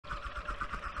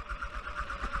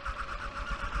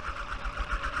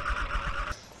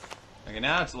Okay,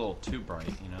 now it's a little too bright,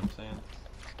 you know what I'm saying?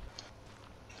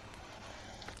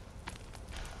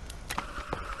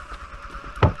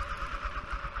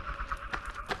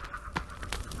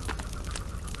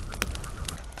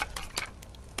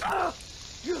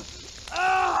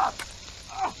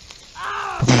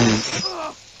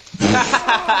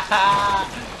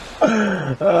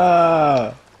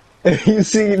 You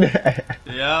see that?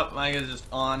 Yep, Mike is just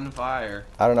on fire.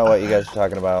 I don't know what you guys are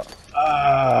talking about.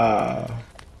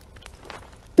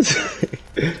 Just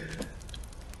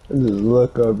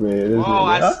look up here. Oh,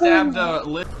 I stabbed a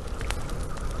lip.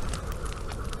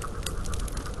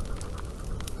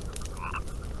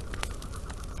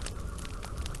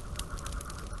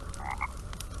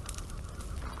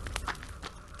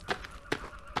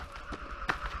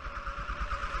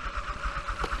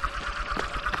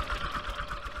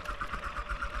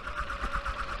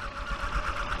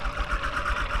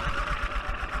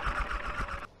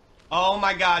 Oh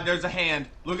my god, there's a hand.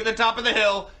 Look at the top of the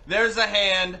hill. There's a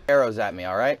hand. Arrows at me,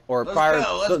 alright? Or Let's fire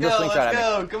go, the slingshot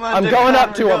at me. Come on, I'm going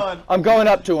up to him. I'm going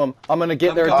up to him. I'm gonna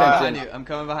get their attention. I'm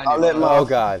coming behind you. Oh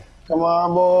god. Come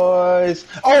on, boys.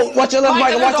 Oh, watch your left,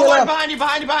 Michael. Watch your left. Behind you.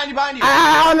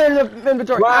 Ah, I'm in the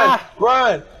inventory. Run.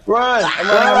 I'm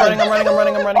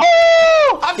running.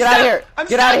 Oh! Get out of here.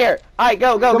 Get out of here. Alright,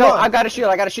 go. I got a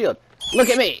shield. Look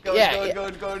at me. Go,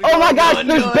 oh my gosh,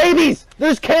 there's babies.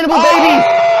 There's cannibal babies.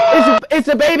 It's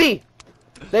a baby.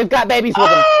 They've got babies with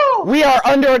them. We are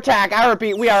under attack. I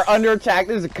repeat, we are under attack.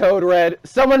 This is a code red.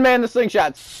 Someone man the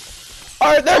slingshots.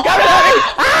 Alright, they're coming at me.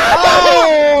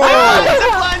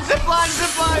 Zipline.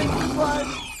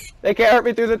 They can't hurt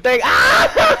me through the thing. Come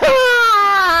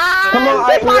on,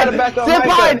 we gotta back up.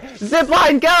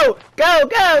 Zipline, go!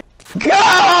 Going!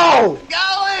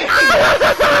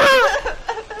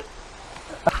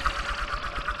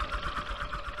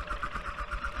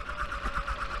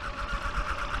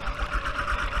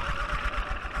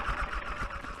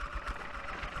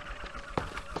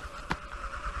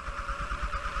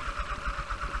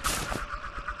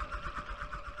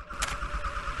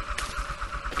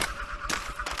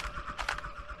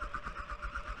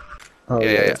 Oh,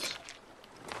 yeah.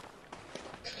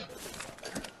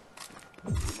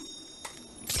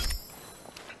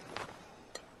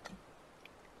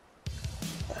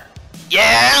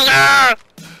 Yeah!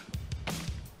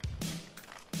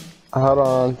 Hold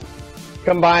on.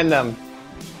 Combine them.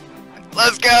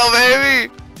 Let's go,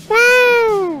 baby!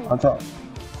 Woo! On top.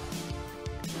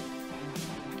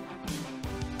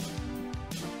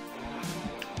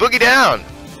 Boogie down!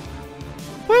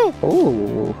 Woo!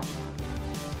 Ooh.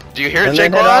 Do you hear it, And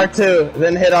Jake?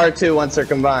 then hit R2 once they're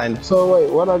combined. So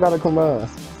wait, what I gotta combine?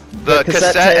 The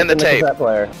cassette and the tape. Cassette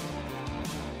player.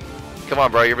 Come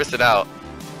on, bro, you're missing out.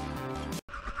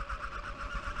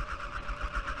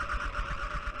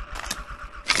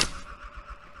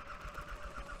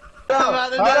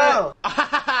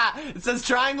 It says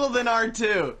triangle then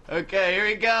R2. Okay, here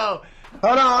we go.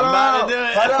 Hold on. I'm about to do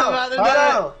it. Hold on.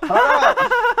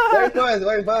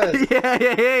 Wait, buzz.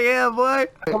 Yeah, boy.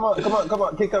 Come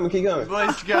on. Keep coming.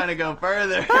 Boy's trying to go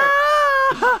further.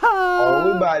 Oh,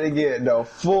 we about to get the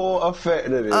full effect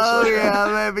of this. Oh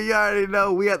yeah, baby, you already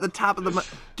know. We at the top of the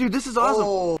dude. This is awesome.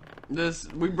 Oh,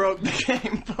 we broke the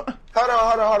game.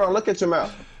 Hold on. Look at your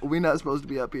mouth. We're not supposed to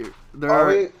be up here.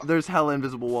 There's hella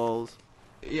invisible walls.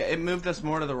 Yeah, it moved us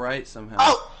more to the right somehow.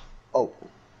 Oh.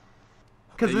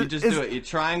 Cause you just do it. You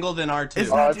triangle then R2.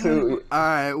 R2.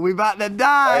 Alright, we about to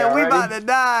die. Right, we about to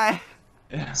die.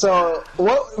 So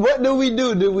what do we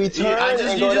do? Do we turn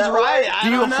and go that way?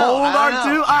 Do you hold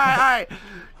R2? Alright.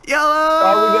 Yellow.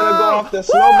 Are we gonna go off the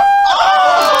snowball?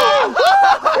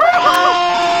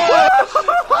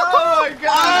 Oh my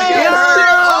god!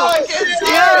 I can't see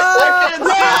it!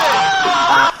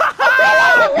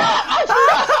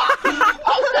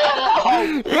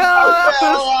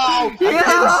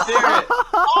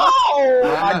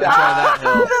 I died.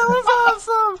 That was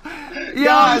awesome! Yo,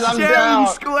 Guys, I'm down.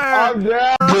 Square. I'm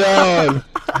down.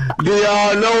 Do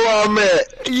y'all know where I'm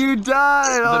at? You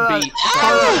died. The beat.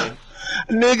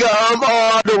 Nigga, I'm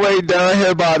all the way down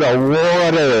here by the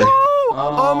water.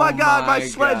 Oh my god, my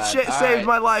sled saved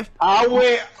my life. I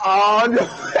went on.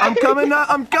 I'm coming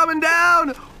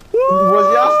down. Was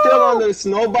y'all still on the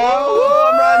snowball? Oh,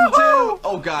 I'm riding too.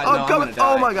 Oh god, no, I'm gonna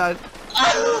die. Oh my god.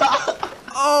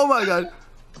 Oh my god.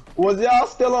 Was y'all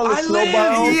still on the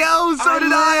snowball? Yo, so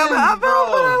did I. I'm happy, but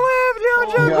I lived. Yo,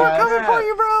 Jugg, we're coming for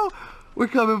you, bro. We're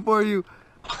coming for you.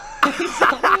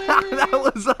 That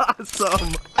was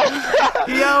awesome.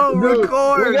 Yo, Dude,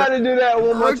 record. We gotta do that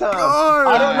one more time.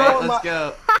 I don't know. Let's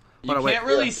go. You can't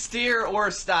really steer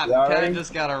or stop. You Y'all kind ready? of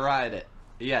just gotta ride it.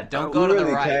 Yeah, don't go to the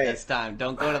really right can't. this time.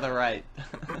 Don't go to the right.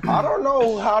 I don't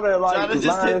know how to like. Try to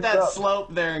just line hit that up.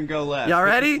 slope there and go left. Y'all Hit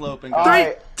the ready? slope and 3, go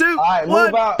Alright. 2, Alright, 1,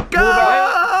 move out, go! move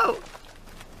out.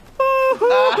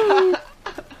 Woohoo!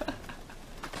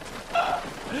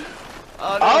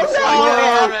 Oh, Oh, so no!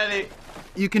 you're already.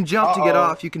 You can jump to get Uh-oh.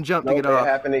 off. You can jump to Nope, get it off.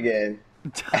 happened again.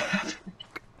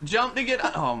 Jump to get.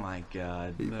 Oh my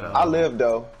god. No. I lived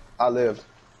though. I lived.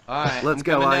 Alright, Let's I'm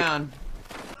go, coming Ike. down.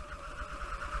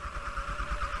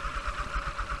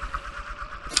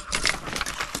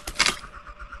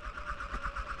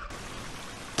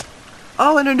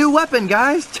 Oh, and a new weapon,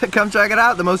 guys. Come check it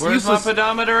out. The most Where's useless. my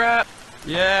pedometer at?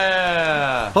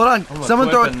 Yeah. Hold on. I'm Someone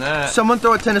equipping that. Someone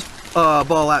throw a tennis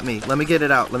ball at me. Let me get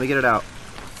it out. Let me get it out.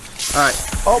 All right.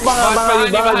 Oh,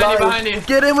 Behind you.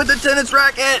 Get in with the tennis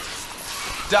racket.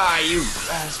 Die, you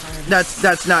bastard.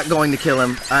 That's not going to kill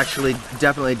him. Actually,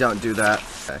 definitely don't do that.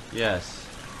 Okay. Yes.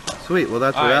 Sweet. Well,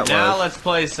 that's what Alright, that now was. let's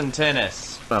play some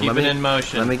tennis. Hold on, Keep let it me- in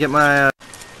motion. Let me get my.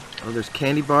 Oh, there's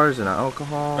candy bars and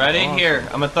alcohol. Ready? Awesome. Here,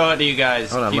 I'm gonna throw it to you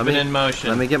guys. Hold on, Keep let it me- in motion.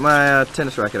 Let me get my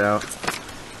tennis racket out.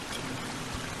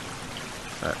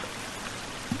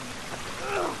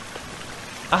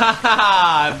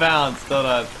 I bounced. Hold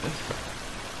on.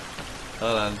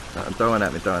 Hold on. Throwing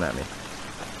at me.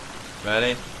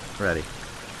 Ready? Ready.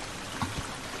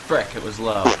 Frick, it was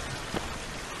low.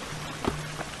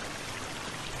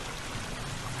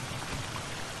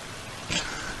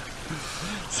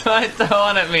 So I throw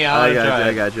one at me. I got try you.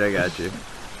 it. I got you.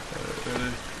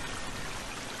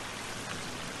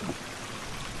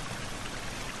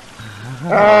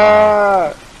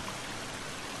 Ah!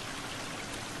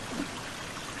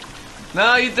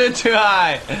 No, you threw too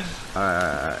high.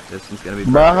 Alright. This one's gonna be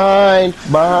Behind.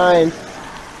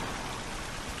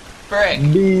 Frick.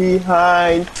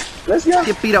 Behind. Let's go.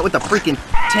 Get beat up with a freaking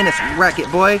tennis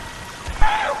racket, boy.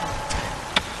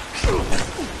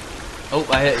 Oh,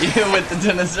 I hit you with the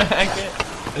tennis racket.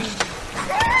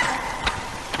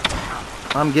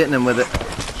 I'm getting him with it.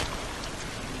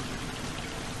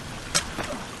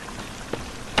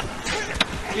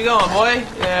 You going, boy?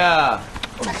 Yeah.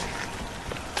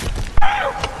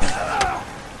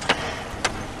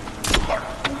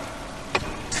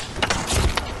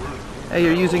 Hey,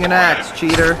 you're using an axe,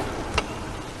 cheater.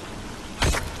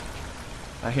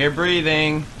 I hear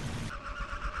breathing.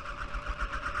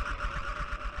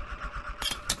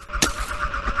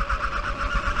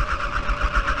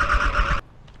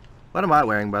 What am I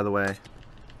wearing, by the way?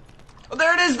 Oh,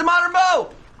 there it is, the modern bow!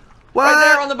 What? Right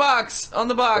there on the box. On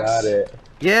the box. Got it.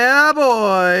 Yeah,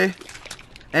 boy.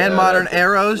 And Yeah, modern that's-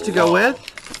 arrows to go with.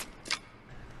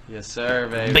 Yes, sir,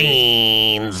 baby.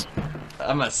 Beans.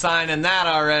 I'm assigning that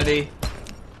already.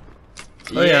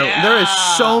 Oh yeah, there is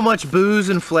so much booze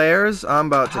and flares. I'm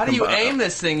about to. How do you combine. aim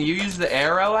this thing? You use the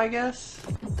arrow, I guess?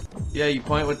 Yeah, you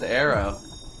point with the arrow.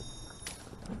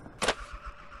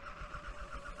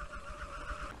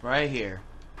 Right here.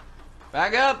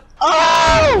 Back up!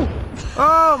 Oh!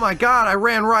 Oh my God! I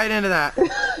ran right into that.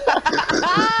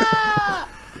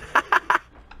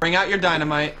 Bring out your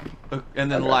dynamite, and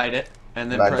then light it,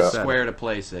 and then Back press up. square to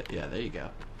place it. Yeah, there you go.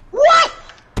 What?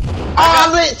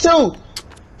 I lit too.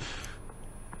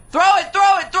 Throw it!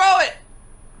 Throw it! Throw it!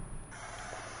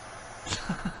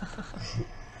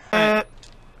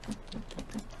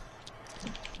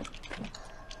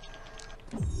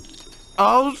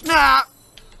 Oh snap!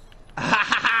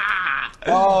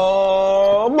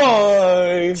 Oh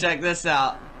my! Check this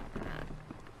out.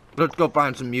 Let's go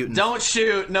find some mutants. Don't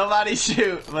shoot. Nobody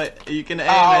shoot, but you can aim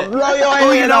Oh, it. blow your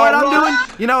Oh, you head know what off, I'm boy.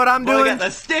 doing? You know what I'm Boy, doing? got the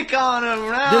stick on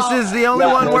him now. This is the only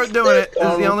Got one no worth doing it. stick This is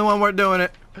on the him. only one worth doing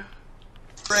it.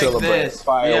 Frick Celebrate. this.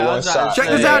 Fire Yeah, I one was about to shot. Check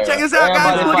say. this out, check this out,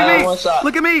 guys. Everybody Look fire at one me. shot.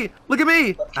 Look at me. Look at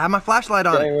me. I have my flashlight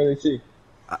on Can't it. really see.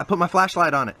 I put my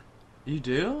flashlight on it. You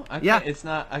do? I Yeah. can't, it's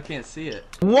not. I can't see it.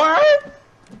 What?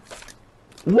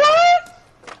 What?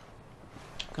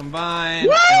 Combine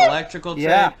What? and electrical tape.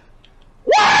 Yeah.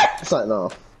 What? It's like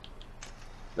no.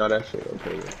 No, that shit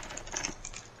okay.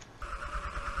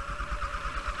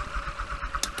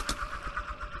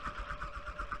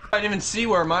 I didn't even see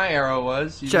where my arrow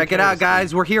was. You Check didn't it care out, to guys.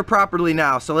 see. We're here properly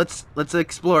now, so let's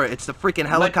explore it. It's the freaking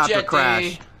helicopter Machete.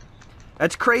 crash.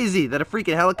 That's crazy that a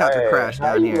freaking helicopter Hey, crashed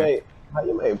how down you here. make- How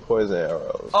you make poison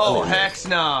arrows? Oh, I didn't heck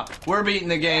nah. We're beating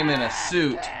the game in a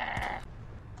suit.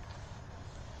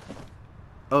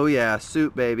 Oh yeah,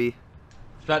 suit baby.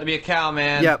 It's about to be a cow,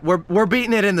 man. Yeah, we're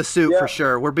beating it in the suit Yeah. for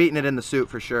sure. We're beating it in the suit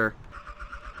for sure.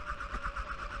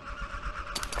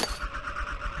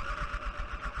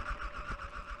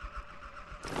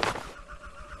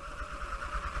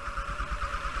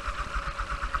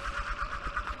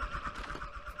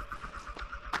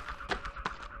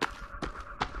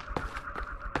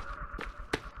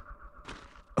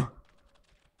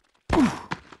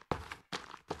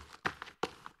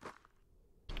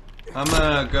 I'm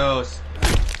gonna go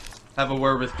have a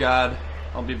word with God.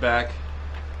 I'll be back.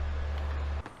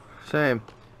 Same.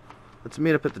 Let's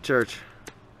meet up at the church.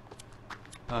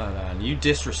 Hold on. You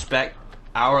disrespect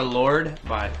our Lord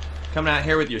by coming out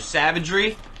here with your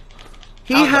savagery?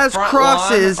 He Out the has front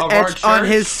crosses lawn of our etched on church?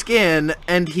 his skin,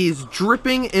 and he's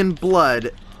dripping in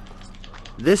blood.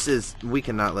 This is... We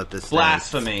cannot let this stand.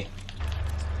 Blasphemy.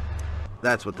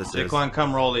 That's what this is. Jaquan,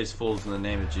 come roll these fools in the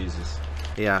name of Jesus.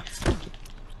 Yeah.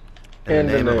 In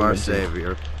the name of our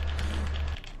Savior.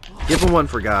 Give him one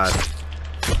for God.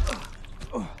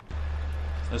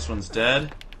 This one's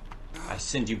dead. I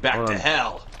send you back Hold to on.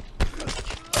 hell.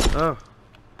 Oh.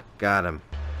 Got him.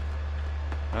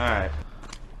 Alright.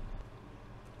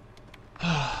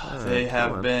 They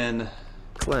have been...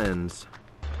 Cleansed.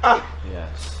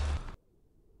 Yes.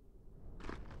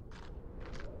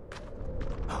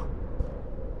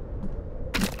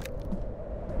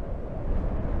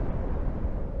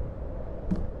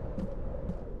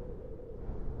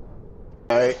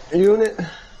 Alright, unit.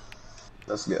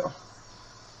 Let's go.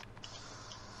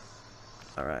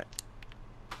 Alright.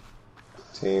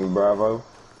 Team Bravo.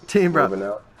 Team Moving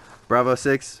Bravo. out. Bravo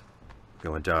 6.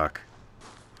 Going dark.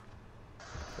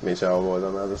 Meet y'all boys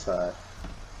on the other side.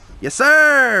 Yes,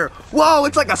 sir! Whoa,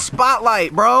 it's like a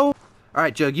spotlight, bro!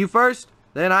 Alright, Jug, you first,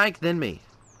 then Ike, then me.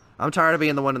 I'm tired of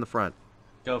being the one in the front.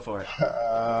 Go for it.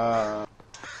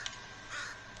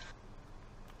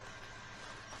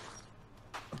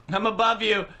 I'm above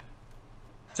you.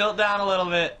 Tilt down a little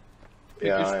bit. Pick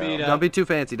Yeah, your I speed am. up. Don't be too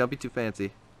fancy, don't be too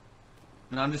fancy.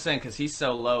 No, I'm just saying, because he's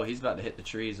so low, he's about to hit the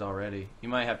trees already. You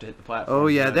might have to hit the platform. Oh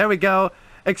yeah, there we go.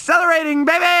 Accelerating,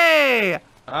 baby!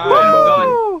 Alright,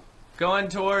 Woo! going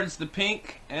towards the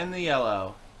pink and the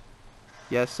yellow.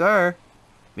 Yes, sir.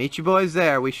 Meet you boys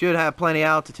there. We should have plenty of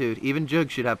altitude. Even Jug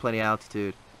should have plenty of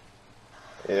altitude.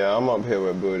 Yeah, I'm up here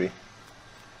with Booty.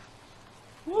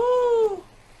 Woo!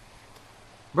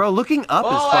 Bro, looking up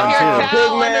is Oh, fun I hear too. cow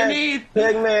Big man. underneath.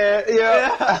 Pigman,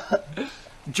 yeah.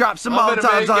 Drop some I'm gonna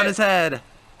Molotovs make on it. his head.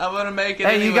 I'm gonna make it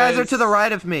Hey, you guys are anyways. to the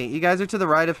right of me. You guys are to the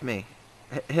right of me.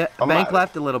 I'm Bank not-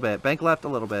 left a little bit. Bank left a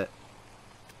little bit.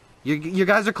 You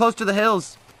guys are close to the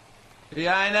hills.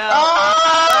 Yeah, I know.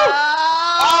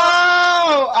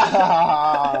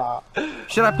 Oh!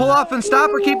 Should I pull off and stop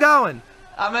or keep going?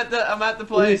 I'm at the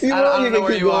place. You I don't can know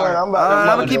where keep you going. are. I'm about to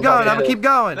I'm gonna keep going. I'm gonna keep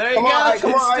going. There you Come go. on,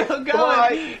 come on, It's still come going.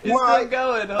 on, It's come on. still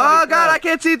going. Holy Oh god, crap. I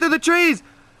can't see through the trees.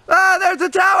 Ah, there's a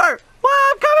tower.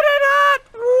 Whoa, I'm coming in hot.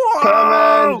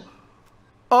 Whoa. Coming.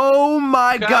 Oh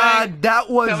my Coming. god, that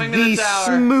was Coming to the the tower.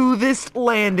 smoothest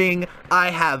landing I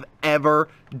have ever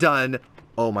done.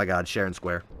 Oh my god, Sharon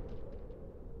Square.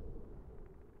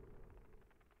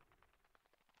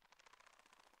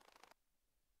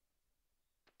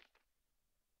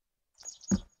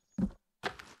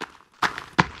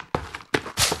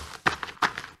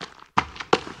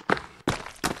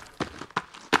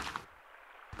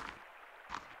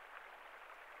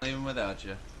 Even without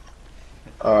you.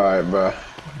 Alright, bro.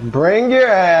 Bring your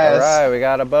ass. Alright, we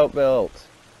got a boat built.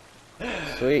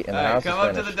 Sweet, and the Alright, house come is up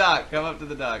to finished. the dock. Come up to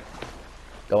the dock.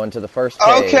 Going to the first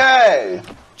cave. Okay.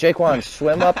 Jaquan,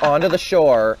 swim up onto the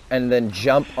shore and then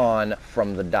jump on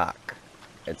from the dock.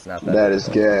 It's not that. That is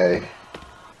gay.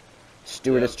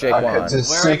 Stewardess I could Jaquan. just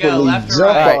Where we go, simply left or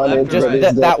jump right? on Left it. or Just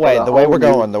right? that way, the way we're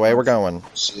going, the way we're going.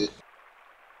 Shit.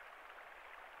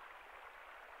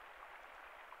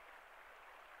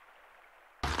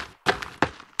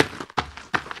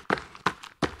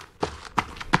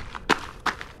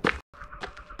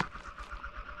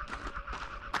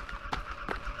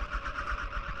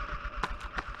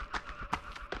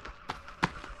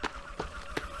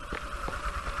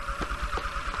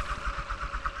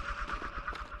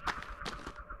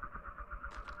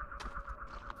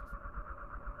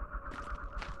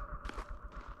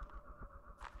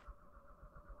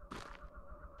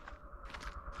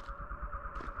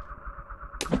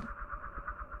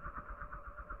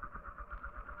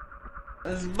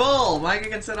 This is bull. Micah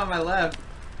can sit on my left.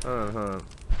 Uh-huh.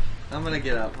 I'm gonna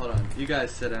get up. Hold on. You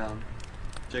guys sit down.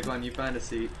 Jaquan, you find a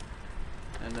seat.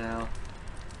 And now,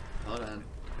 hold on.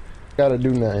 Gotta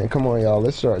do nothing. Come on, y'all.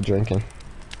 Let's start drinking.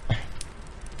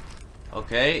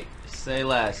 Okay, say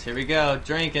less. Here we go.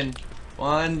 Drinking.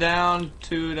 1 down,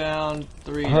 2 down,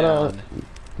 3 Hold down. on.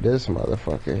 This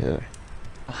motherfucker here.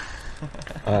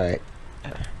 Alright.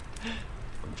 I'm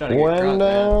trying to get 1 crunk, man.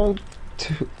 down,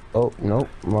 2. Oh, nope.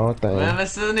 Wrong thing. Man,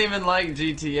 this isn't even like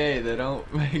GTA. They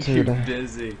don't make Two you down.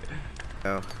 dizzy.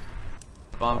 Oh.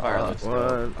 Bonfire looks dope.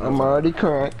 One, I'm already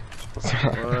crunk.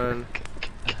 one,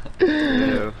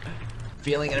 two.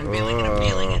 Feeling it, I'm feeling it, I'm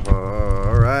feeling it.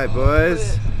 Alright,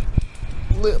 boys.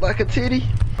 Look like a titty.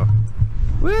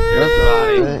 Here's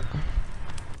the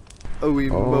body.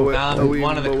 Found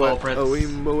one of the culprits.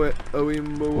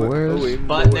 Where's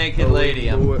Butt naked lady.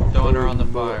 I'm throwing her on the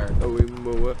fire.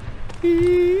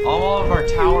 All of our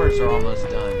towers are almost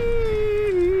done.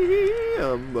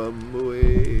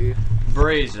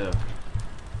 Brazo.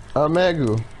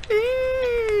 Megu.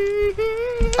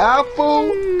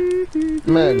 Apple.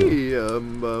 Megu.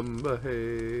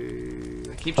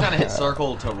 I keep trying to hit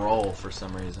circle to roll for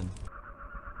some reason.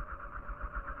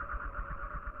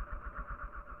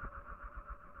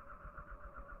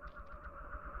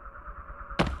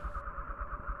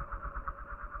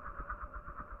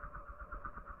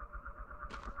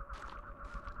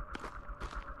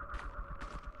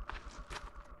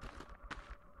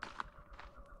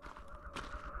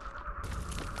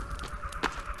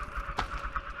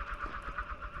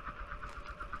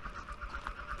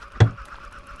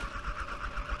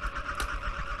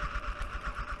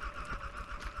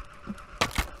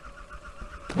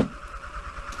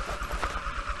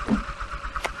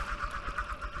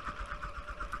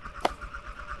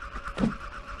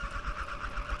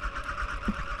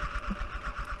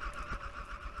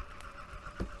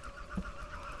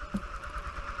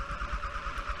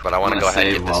 But I want to go ahead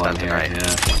and get this done tonight.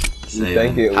 You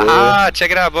think it would? Ah,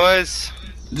 check it out, boys.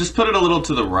 Just put it a little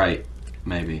to the right,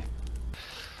 maybe.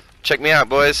 Check me out,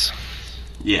 boys.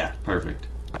 Yeah, perfect.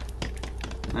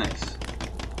 Nice.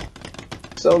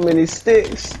 So many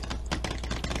sticks.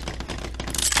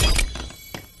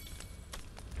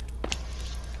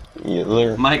 Yeah,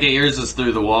 look. Might get yours is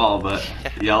through the wall, but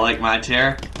y'all like my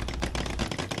chair?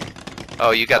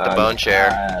 Oh, you got the bone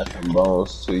chair. I have some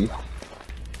bones too.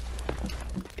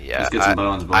 Yeah, Let's get some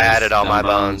bones, boys. I added all Dumb my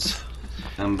bones.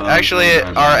 Dumb bones. Actually,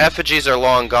 bones, our bones. effigies are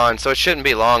long gone, so it shouldn't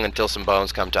be long until some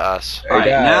bones come to us. Alright, Hey,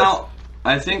 guys. now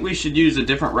I think we should use a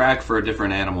different rack for a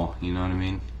different animal, you know what I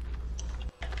mean?